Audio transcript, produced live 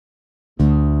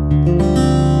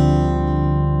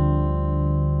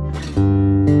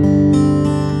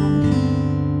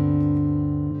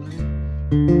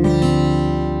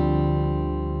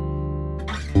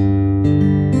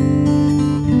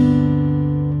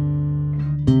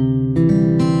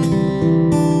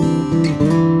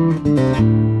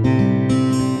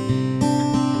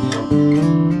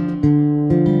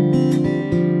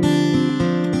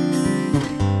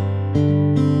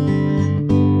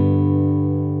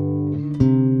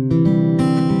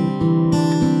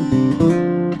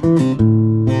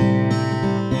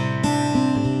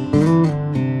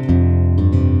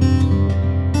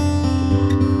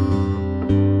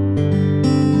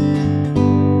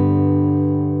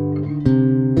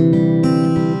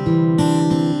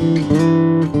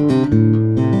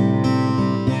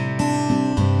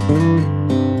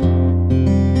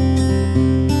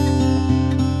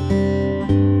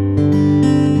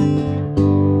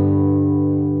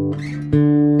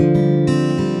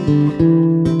Hi,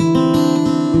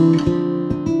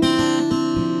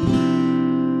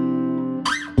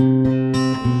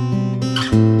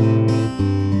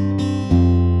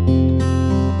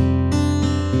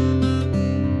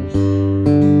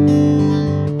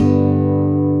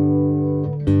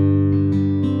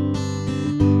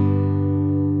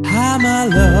 my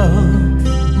love,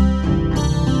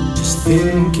 just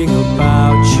thinking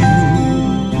about you.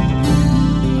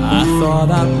 I thought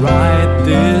I'd write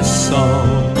this song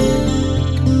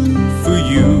for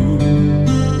you.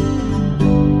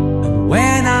 And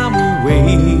when I'm away,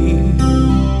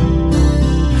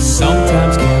 I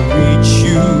sometimes can't reach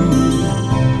you.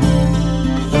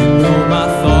 You know my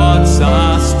thoughts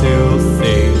are still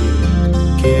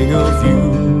thinking of you.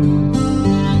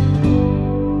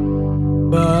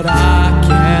 But I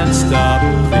can't stop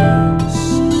this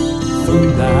from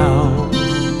now.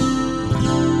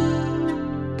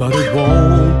 But it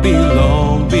won't be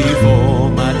long before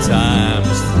my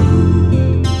time's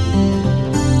through.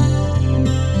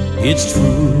 It's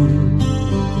true.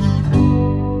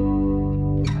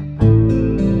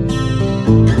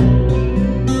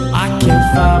 I can't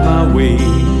find my way.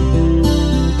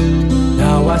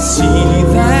 Now I see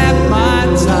that my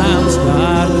time's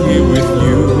not here with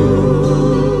you.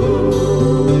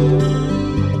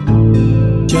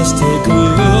 Just take a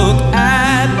look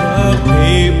at the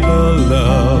paper,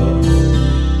 love.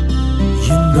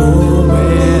 You know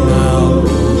when I'll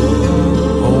be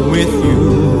home with you.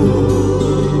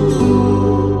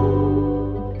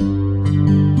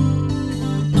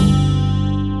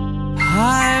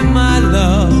 Hi, my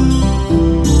love,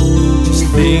 just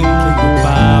thinking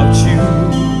about you.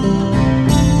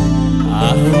 I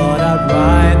thought I'd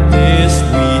write this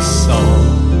wee song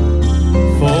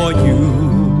for you.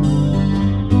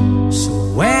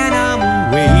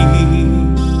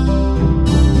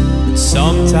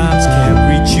 Sometimes can't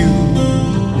reach you.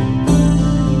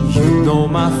 You know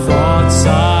my thoughts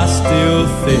are still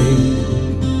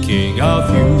thinking of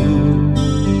you.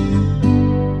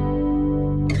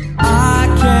 I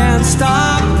can't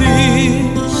stop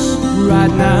this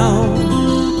right now,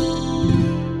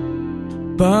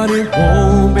 but it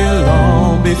won't be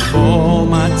long before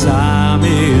my time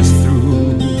is through.